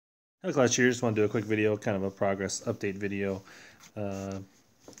Hi Clash here, just want to do a quick video, kind of a progress update video. Uh,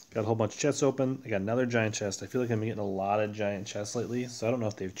 got a whole bunch of chests open. I got another giant chest. I feel like I'm getting a lot of giant chests lately, so I don't know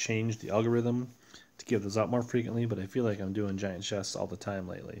if they've changed the algorithm to give those out more frequently, but I feel like I'm doing giant chests all the time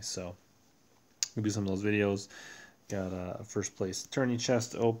lately, so we'll do some of those videos. Got a first place tourney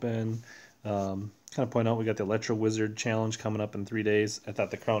chest open. Kind of point out we got the Electro Wizard challenge coming up in 3 days. I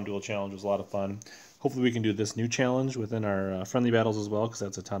thought the Crown Duel challenge was a lot of fun. Hopefully we can do this new challenge within our friendly battles as well, because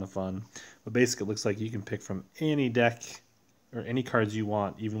that's a ton of fun. But basically it looks like you can pick from any deck or any cards you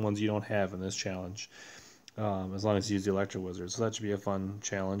want, even ones you don't have in this challenge, as long as you use the Electro Wizard. So that should be a fun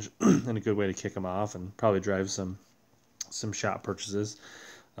challenge and a good way to kick them off and probably drive some shop purchases.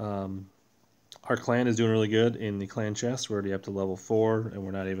 Our clan is doing really good in the clan chest. We're already up to level 4, and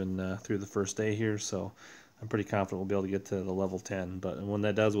we're not even through the first day here, so I'm pretty confident we'll be able to get to the level 10. But when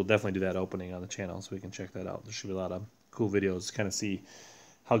that does, we'll definitely do that opening on the channel, so we can check that out. There should be a lot of cool videos to kind of see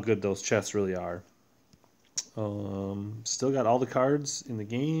how good those chests really are. Still got all the cards in the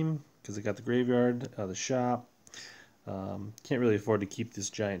game, because I got the graveyard, the shop. Can't really afford to keep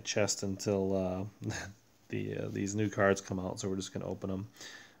this giant chest until these new cards come out, so we're just going to open them.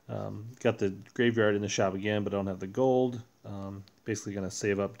 Got the graveyard in the shop again, but I don't have the gold. Basically going to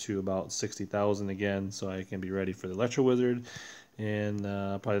save up to about 60,000 again, so I can be ready for the Electro Wizard. And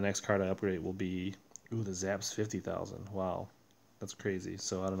probably the next card I upgrade will be, ooh, the Zap's 50,000. Wow, that's crazy.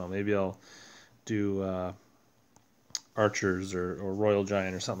 So I don't know, maybe I'll do Archers or Royal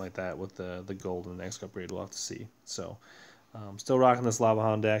Giant or something like that with the gold in the next upgrade. We'll have to see. So still rocking this Lava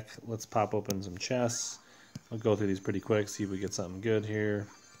Hound deck. Let's pop open some chests. I'll go through these pretty quick, see if we get something good here.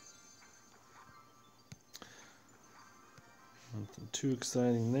 Nothing too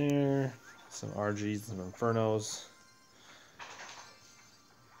exciting there. Some RGs, some Infernos.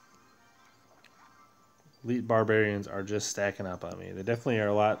 Elite Barbarians are just stacking up on me. They definitely are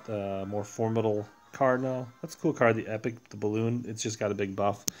a lot more formidable card now. That's a cool card, the Epic, the Balloon. It's just got a big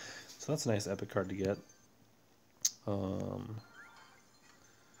buff. So that's a nice Epic card to get.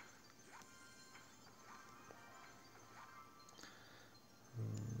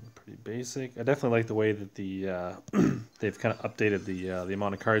 Pretty basic. I definitely like the way that the they've kind of updated the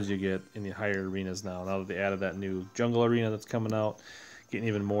amount of cards you get in the higher arenas now. Now that they added that new jungle arena that's coming out, getting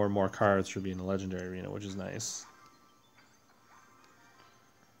even more and more cards for being a legendary arena, which is nice.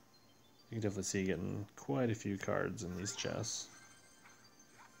 You can definitely see getting quite a few cards in these chests.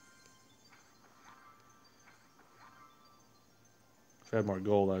 If I had more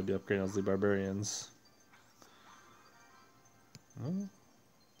gold, I'd be upgrading those Elite Barbarians. Oh.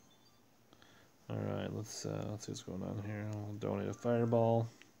 Alright, let's see what's going on here. I'll donate a fireball.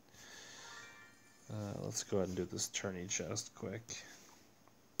 Let's go ahead and do this tourney chest quick.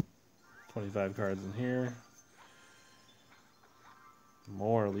 25 cards in here.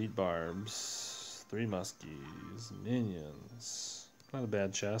 More Elite Barbs. 3 Muskies. Minions. Not a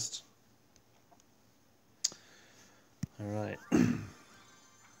bad chest. Alright.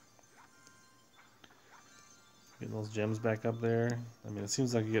 Getting those gems back up there. I mean, it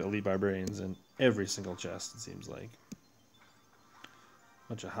seems like you get Elite Barbarians in every single chest, it seems like.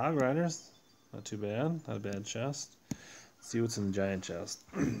 Bunch of Hog Riders. Not too bad. Not a bad chest. Let's see what's in the giant chest.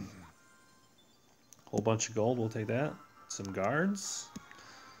 Whole bunch of gold, we'll take that. Some guards.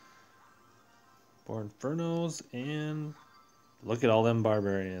 More Infernos, and look at all them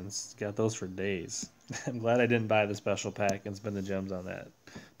Barbarians. Got those for days. I'm glad I didn't buy the special pack and spend the gems on that.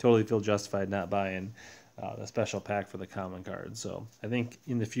 Totally feel justified not buying the special pack for the common cards. So I think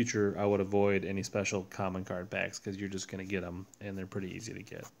in the future I would avoid any special common card packs, because you're just going to get them and they're pretty easy to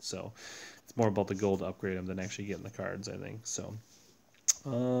get. So it's more about the gold to upgrade them than actually getting the cards, I think. So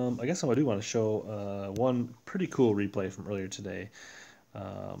I guess I do want to show one pretty cool replay from earlier today.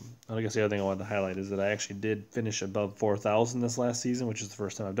 I guess the other thing I wanted to highlight is that I actually did finish above 4,000 this last season, which is the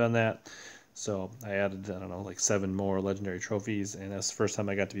first time I've done that. So I added, I don't know, like 7 more legendary trophies, and that's the first time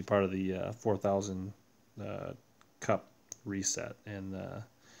I got to be part of the 4,000 cup reset. And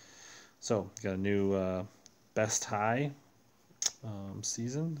so got a new best high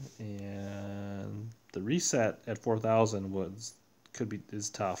season, and the reset at 4,000 is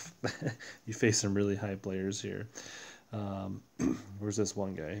tough. You face some really high players here. Where's this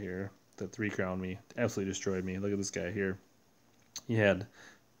one guy here that 3-crowned me? Absolutely destroyed me. Look at this guy here. He had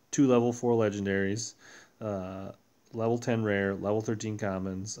 2 level 4 legendaries, level 10 rare, level 13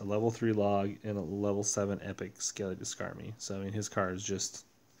 commons, a level 3 log, and a level 7 epic Skelly to scar me. So I mean, his cards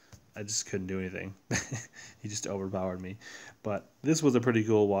I just couldn't do anything. He just overpowered me. But this was a pretty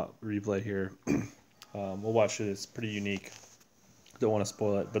cool replay here. We'll watch it. It's pretty unique. Don't want to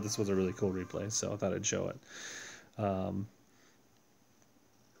spoil it, but this was a really cool replay, so I thought I'd show it.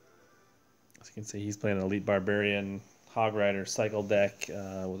 you can see, he's playing an Elite Barbarian Hog Rider cycle deck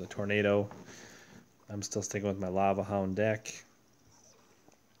with a Tornado. I'm still sticking with my Lava Hound deck.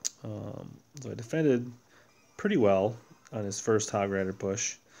 So I defended pretty well on his first Hog Rider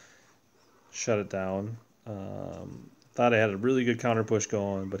push. Shut it down. Thought I had a really good counter push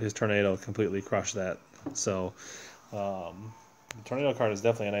going, but his Tornado completely crushed that. So the Tornado card is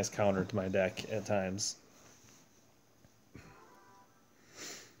definitely a nice counter to my deck at times.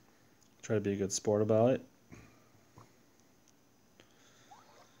 Try to be a good sport about it.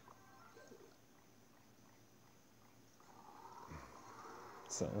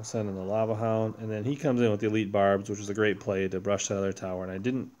 So we'll send in the Lava Hound, and then he comes in with the Elite Barbs, which is a great play to brush that other tower. And I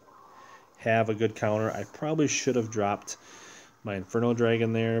didn't have a good counter. I probably should have dropped my Inferno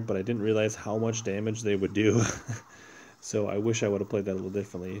Dragon there, but I didn't realize how much damage they would do. So I wish I would have played that a little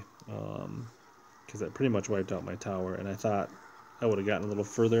differently, because that pretty much wiped out my tower, and I thought I would have gotten a little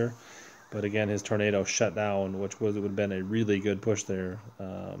further. But again, his Tornado shut down, which would have been a really good push there.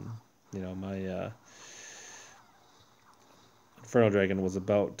 My Inferno Dragon was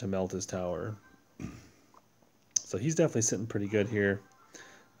about to melt his tower. So he's definitely sitting pretty good here.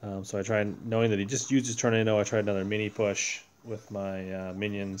 So I tried, knowing that he just used his Tornado, I tried another mini push with my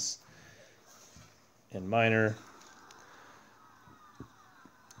minions and Miner.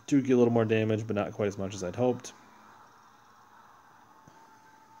 Do get a little more damage, but not quite as much as I'd hoped.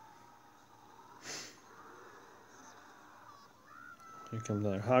 Here comes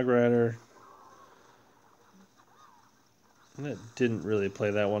another Hog Rider. And it didn't really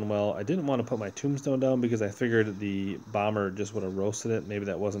play that one well. I didn't want to put my Tombstone down because I figured the Bomber just would have roasted it. Maybe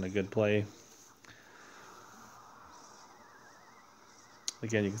that wasn't a good play.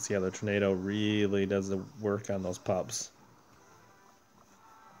 Again, you can see how the Tornado really does the work on those pups.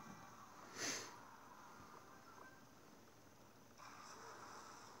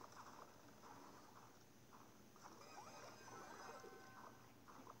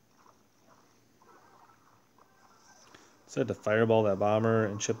 So I had to fireball that Bomber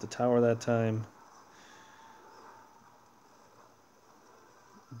and chip the tower that time.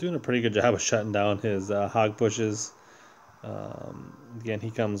 Doing a pretty good job of shutting down his hog pushes. Again, he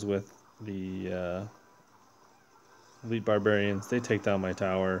comes with the Elite Barbarians. They take down my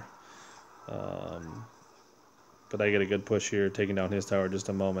tower. But I get a good push here, taking down his tower just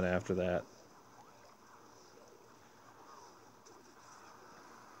a moment after that.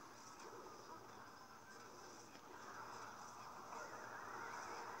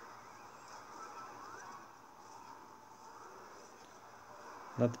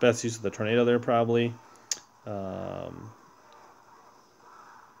 Not the best use of the Tornado there, probably.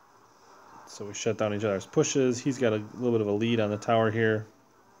 So we shut down each other's pushes. He's got a little bit of a lead on the tower here.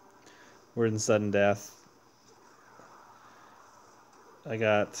 We're in sudden death. I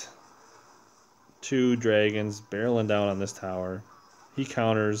got 2 dragons barreling down on this tower. He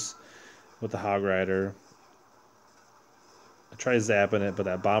counters with the Hog Rider. I try zapping it, but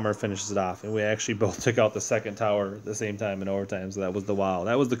that Bomber finishes it off. And we actually both took out the second tower at the same time in overtime, so that was the wow.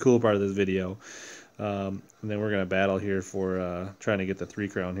 That was the cool part of this video. And then we're going to battle here for trying to get the 3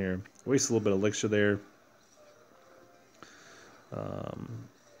 crown here. Waste a little bit of elixir there.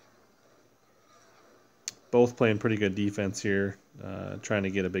 Both playing pretty good defense here, trying to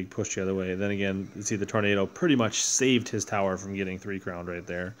get a big push the other way. Then again, you see the Tornado pretty much saved his tower from getting 3 crown right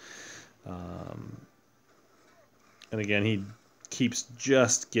there. And again, he keeps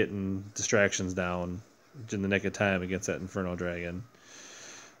just getting distractions down in the nick of time against that Inferno Dragon.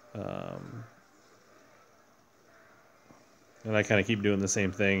 And I kind of keep doing the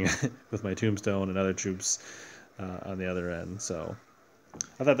same thing with my Tombstone and other troops on the other end. So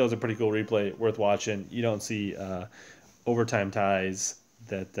I thought that was a pretty cool replay, worth watching. You don't see overtime ties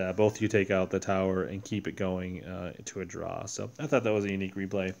that both of you take out the tower and keep it going to a draw. So I thought that was a unique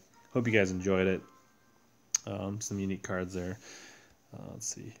replay. Hope you guys enjoyed it. Some unique cards there. Let's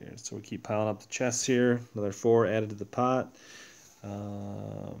see here. So we keep piling up the chests here. Another 4 added to the pot.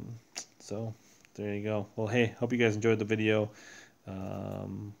 So there you go. Well, hey, hope you guys enjoyed the video.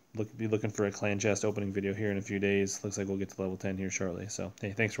 Be looking for a clan chest opening video here in a few days. Looks like we'll get to level 10 here shortly. So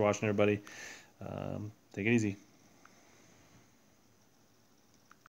hey, thanks for watching, everybody. Take it easy.